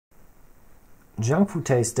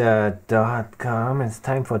JunkFoodTasterDotCom. It's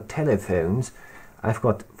time for telephones. I've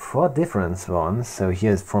got 4 different ones. So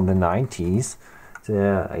here's from the 90s,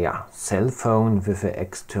 the cell phone with an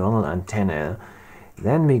external antenna.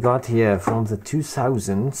 Then we got here from the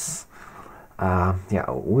 2000s,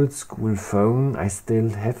 old school phone. I still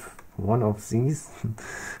have one of these.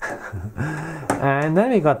 And then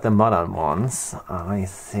we got the modern ones. I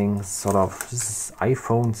think sort of this is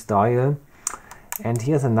iPhone style. And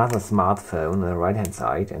here's another smartphone on the right hand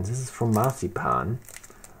side, and this is from Marzipan.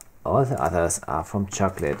 All the others are from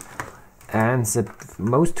chocolate. And the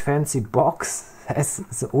most fancy box has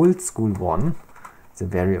the old school one, the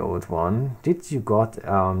very old one. Did you got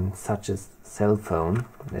such a cell phone?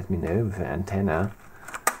 Let me know, with an antenna.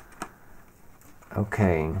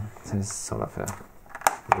 Okay, this is sort of a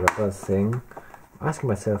rubber thing. I'm asking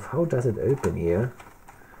myself, how does it open here?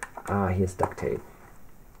 Ah, here's duct tape.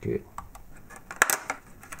 Good.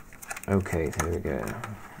 Okay, there we go.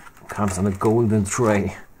 Comes on a golden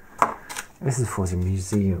tray. This is for the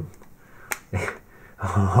museum.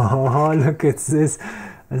 Oh, look at this!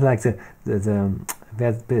 It's like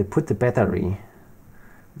where they put the battery.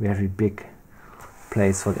 Very big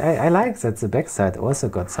place for. I like that the backside also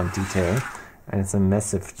got some detail, and it's a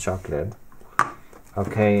massive chocolate.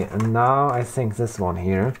 Okay, and now I think this one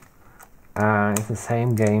here. It's the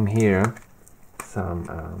same game here.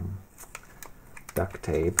 Some duct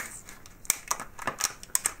tape.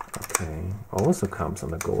 Okay, also comes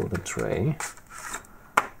on a golden tray.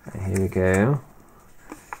 And here we go.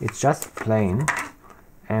 It's just plain,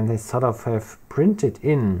 and they sort of have printed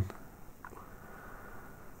in.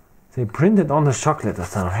 They printed on the chocolate or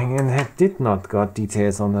something, and it did not got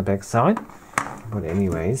details on the back side. But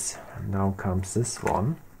anyways, now comes this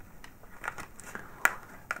one.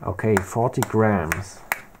 Okay, 40 grams.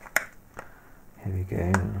 Here we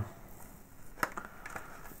go.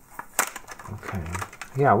 Okay.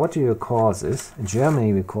 Yeah, what do you call this? In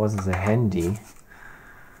Germany we call this a handy.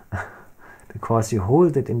 Because you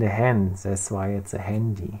hold it in the hand, that's why it's a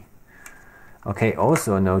handy. Okay,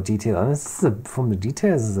 also no detail on this. From the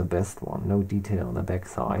details, this is the best one. No detail on the back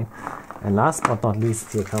side. And last but not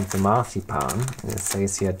least, here comes the Marzipan. It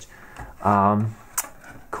says here,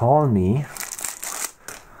 call me.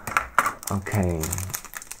 Okay.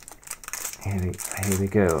 Here we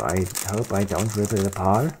go. I hope I don't rip it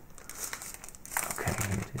apart. Okay,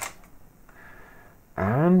 here it is.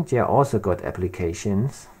 And yeah, also got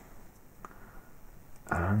applications.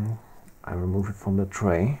 And I remove it from the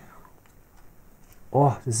tray.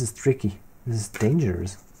 Oh, this is tricky. This is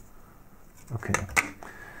dangerous. Okay.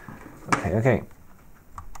 Okay.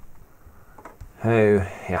 Oh,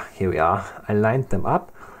 yeah, here we are. I lined them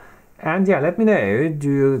up. And yeah, let me know, do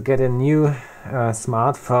you get a new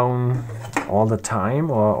smartphone all the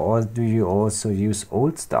time, or do you also use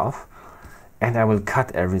old stuff? And I will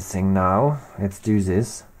cut everything now. Let's do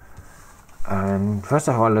this. First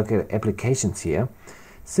of all, look at applications here.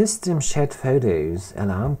 System, chat, photos,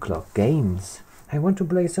 alarm clock, games. I want to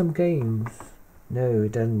play some games. No,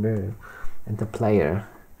 it doesn't work. And the player.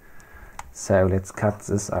 So let's cut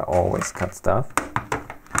this. I always cut stuff.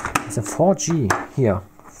 It's a 4G here.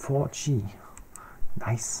 4G.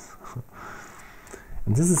 Nice.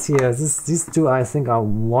 And this is here. These two I think are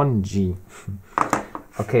 1G.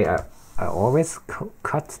 Okay, I always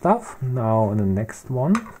cut stuff. Now on the next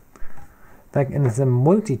one. Like in the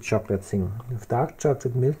multi-chocolate thing, with dark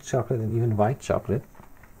chocolate, milk chocolate, and even white chocolate.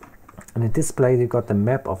 And in display you got the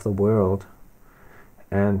map of the world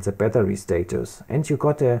and the battery status, and you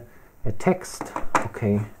got a text.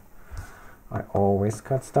 Okay, I always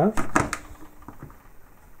cut stuff.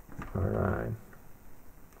 Alright.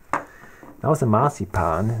 Now the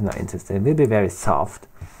Marzipan is not interesting. It will be very soft,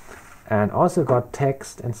 and also got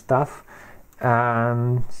text and stuff.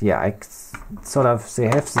 And yeah, they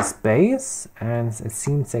have this base, and it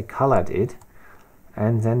seems they colored it,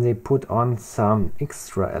 and then they put on some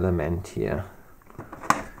extra element here.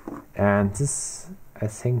 And this, I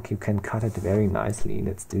think you can cut it very nicely.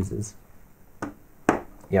 Let's do this.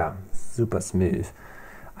 Yeah, super smooth.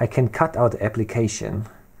 I can cut out the application.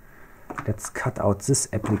 Let's cut out this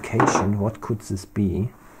application. What could this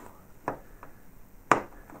be?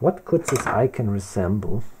 What could this icon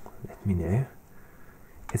resemble? Let me know.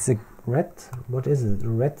 It's a red, what is it?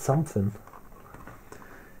 Red something.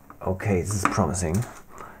 Okay, this is promising.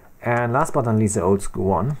 And last but not least, the old school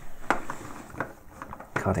one.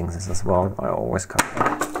 Cutting this as well. I always cut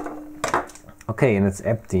that. Okay, and it's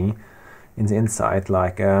empty in the inside,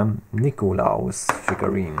 like a Nikolaus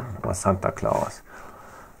figurine or Santa Claus.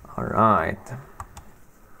 Alright.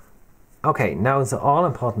 Okay, now the all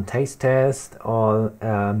important taste test. All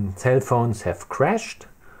cell phones have crashed.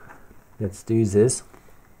 Let's do this.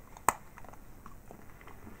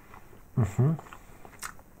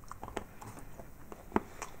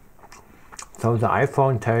 So the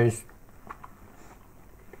iPhone tastes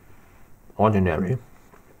ordinary.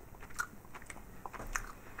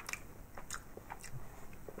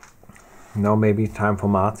 Now maybe time for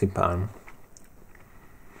Marzipan.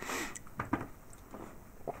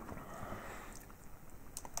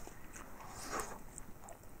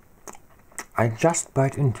 I just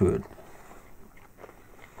bite into it.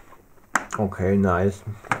 Okay, nice.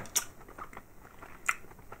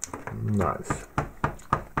 Nice.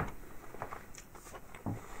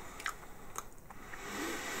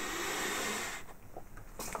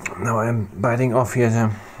 Now I'm biting off here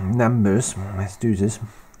the numbers. Let's do this.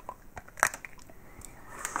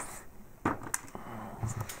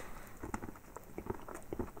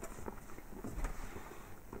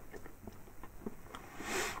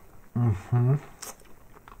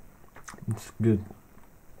 It's good.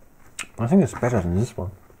 I think it's better than this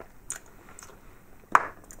one.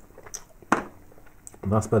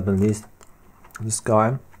 Last but not least, this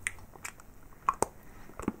guy.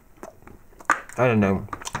 I don't know.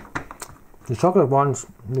 The chocolate ones,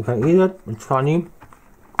 you can eat it, it's funny,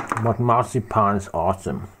 but marzipan is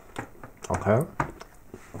awesome. Okay.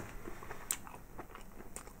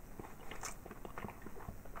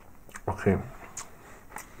 Okay.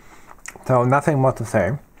 So nothing more to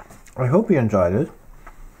say. I hope you enjoyed it.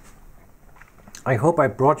 I hope I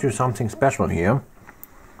brought you something special here.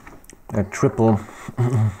 A triple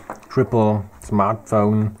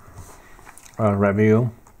smartphone review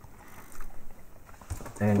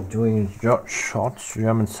and doing a short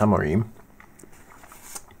German summary.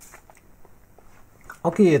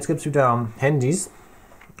 Okay, jetzt gibt es wieder Handys.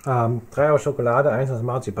 3 aus Schokolade, 1 aus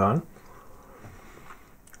Marzipan.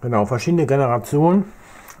 Genau, verschiedene Generationen.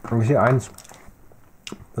 Und hier eins,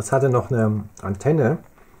 das hatte noch eine Antenne.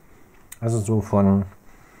 Also so von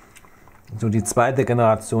so die zweite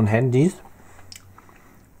Generation Handys.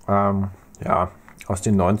 Ja, aus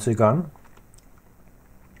den 90ern.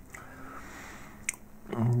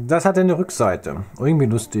 Das hatte eine Rückseite. Irgendwie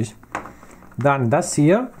lustig. Dann das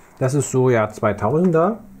hier. Das ist so ja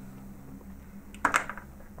 2000er.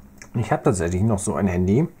 Ich habe tatsächlich noch so ein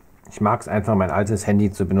Handy. Ich mag es einfach, mein altes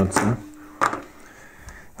Handy zu benutzen,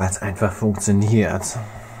 weil es einfach funktioniert.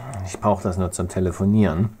 Ich brauche das nur zum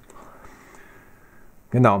Telefonieren.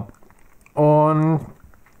 Genau. Und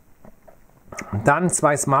dann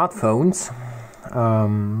 2 Smartphones.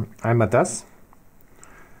 Einmal das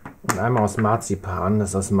und einmal aus Marzipan.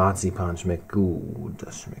 Das aus Marzipan schmeckt gut.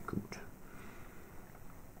 Das schmeckt gut.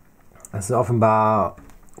 Das ist offenbar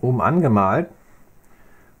oben angemalt.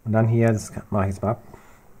 Und dann hier, das mache ich jetzt mal ab,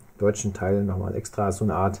 deutschen Teil nochmal extra so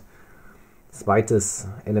eine Art zweites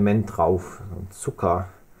Element drauf. So Zucker,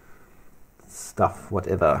 Stuff,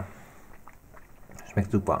 whatever.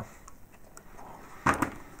 Schmeckt super.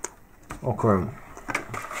 Okay.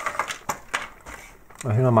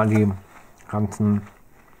 Hier nochmal die ganzen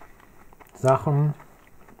Sachen.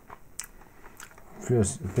 Wenn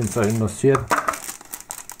es euch interessiert.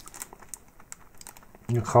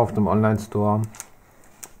 Gekauft im Online-Store.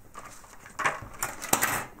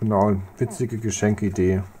 Genau, witzige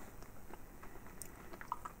Geschenkidee.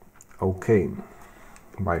 Okay,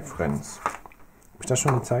 my friends. Habe ich das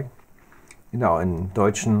schon gezeigt? Genau, im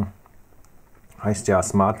Deutschen heißt ja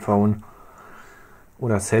Smartphone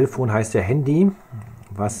oder Cellphone heißt ja Handy,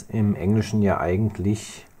 was im Englischen ja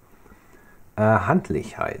eigentlich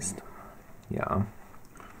handlich heißt. Ja,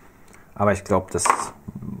 aber ich glaube, das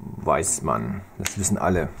weiß man, das wissen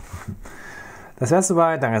alle. Das wär's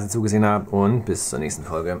soweit, danke, dass ihr zugesehen habt und bis zur nächsten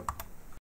Folge.